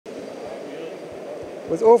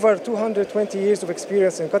With over 220 years of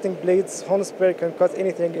experience in cutting blades, Honsberg can cut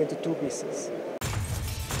anything into two pieces.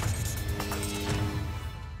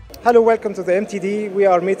 Hello, welcome to the MTD. We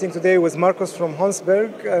are meeting today with Markus from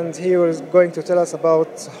Honsberg, and he is going to tell us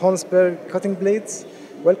about Honsberg cutting blades.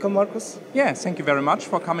 Welcome, Markus. Yeah, thank you very much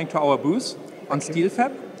for coming to our booth on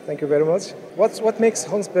SteelFab. Thank you very much. What makes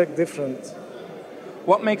Honsberg different?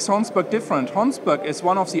 What makes Honsberg different? Honsberg is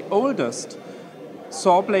one of the oldest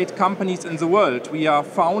saw blade companies in the world. We are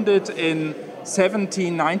founded in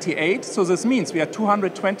 1798, so this means we are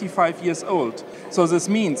 225 years old. So this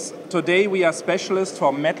means today we are specialists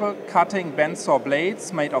for metal cutting band saw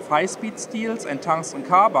blades made of high-speed steels and tungsten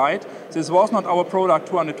carbide. This was not our product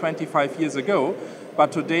 225 years ago,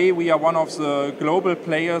 but today we are one of the global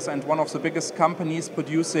players and one of the biggest companies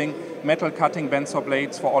producing metal cutting band saw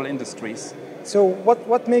blades for all industries. So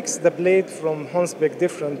what makes the blade from Honsberg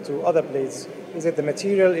different to other blades? Is it the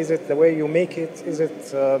material? Is it the way you make it? Is it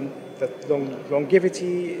the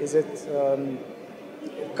longevity? Is it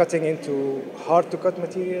cutting into hard-to-cut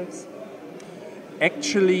materials?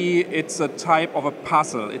 Actually, it's a type of a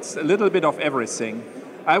puzzle. It's a little bit of everything.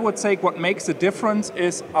 I would say what makes the difference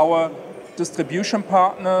is our distribution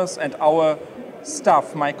partners and our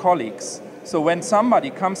staff, my colleagues. So when somebody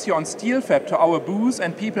comes here on SteelFab to our booth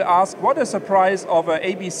and people ask, what is the price of an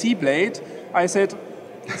ABC blade? I said,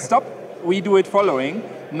 stop, we do it following.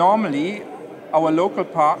 Normally, our local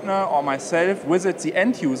partner or myself visits the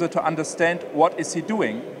end user to understand what is he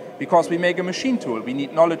doing. Because we make a machine tool. We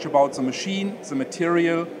need knowledge about the machine, the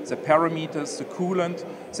material, the parameters, the coolant,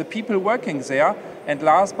 the people working there, and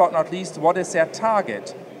last but not least, what is their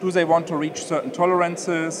target? Do they want to reach certain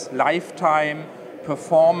tolerances, lifetime,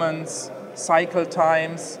 performance, cycle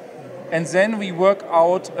times, and then we work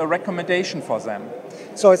out a recommendation for them.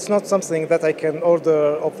 So it's not something that I can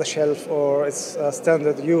order off the shelf or it's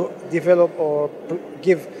standard. You develop or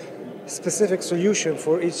give specific solution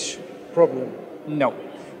for each problem? No.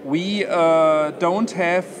 We don't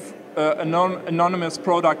have an anonymous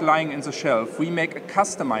product lying in the shelf. We make a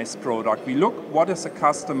customized product. We look what is the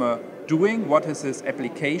customer doing, what is his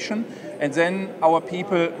application, and then our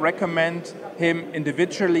people recommend him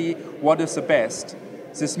individually what is the best.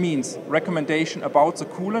 This means recommendation about the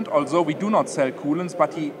coolant, although we do not sell coolants,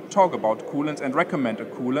 but he talk about coolants and recommend a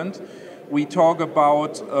coolant. We talk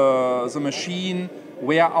about the machine,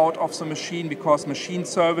 wear out of the machine, because machine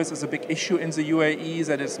service is a big issue in the UAE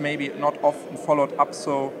that is maybe not often followed up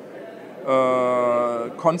so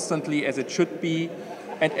constantly as it should be.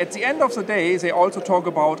 And at the end of the day, they also talk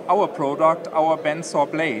about our product, our band saw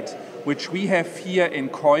blade, which we have here in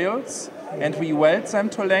coils, and we weld them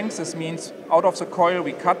to length. This means out of the coil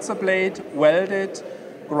we cut the blade, weld it,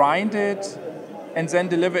 grind it, and then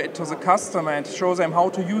deliver it to the customer and show them how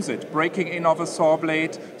to use it, breaking in of a saw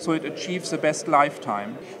blade so it achieves the best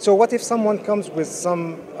lifetime. So what if someone comes with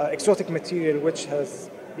some exotic material which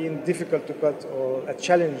has been difficult to cut or a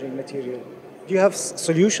challenging material? Do you have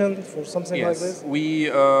solution for something like this?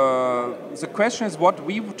 Yes, the question is what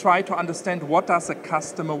we try to understand, what does the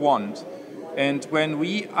customer want? And when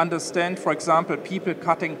we understand, for example, people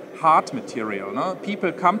cutting hard material, no?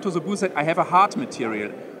 People come to the booth and say, I have a hard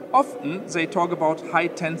material. Often they talk about high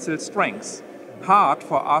tensile strength. Hard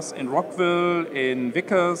for us in Rockwell, in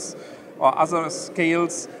Vickers, or other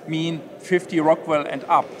scales mean 50 Rockwell and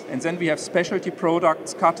up. And then we have specialty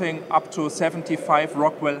products cutting up to 75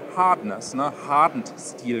 Rockwell hardness, no? Hardened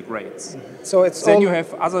steel grades. So it's then you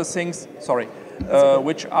have other things,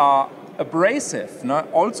 which are abrasive, no?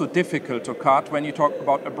 Also difficult to cut when you talk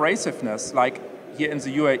about abrasiveness, like here in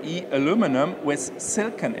the UAE, aluminum with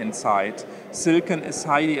silicon inside. Silicon is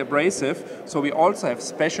highly abrasive, so we also have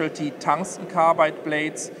specialty tungsten carbide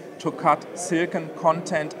blades to cut silicon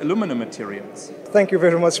content aluminum materials. Thank you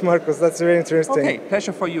very much, Markus. That's very interesting. Okay,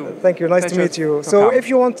 pleasure for you. Thank you. Nice to meet you. So if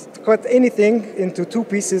you want to cut anything into two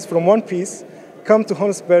pieces from one piece, come to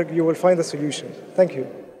Honsberg. You will find a solution. Thank you.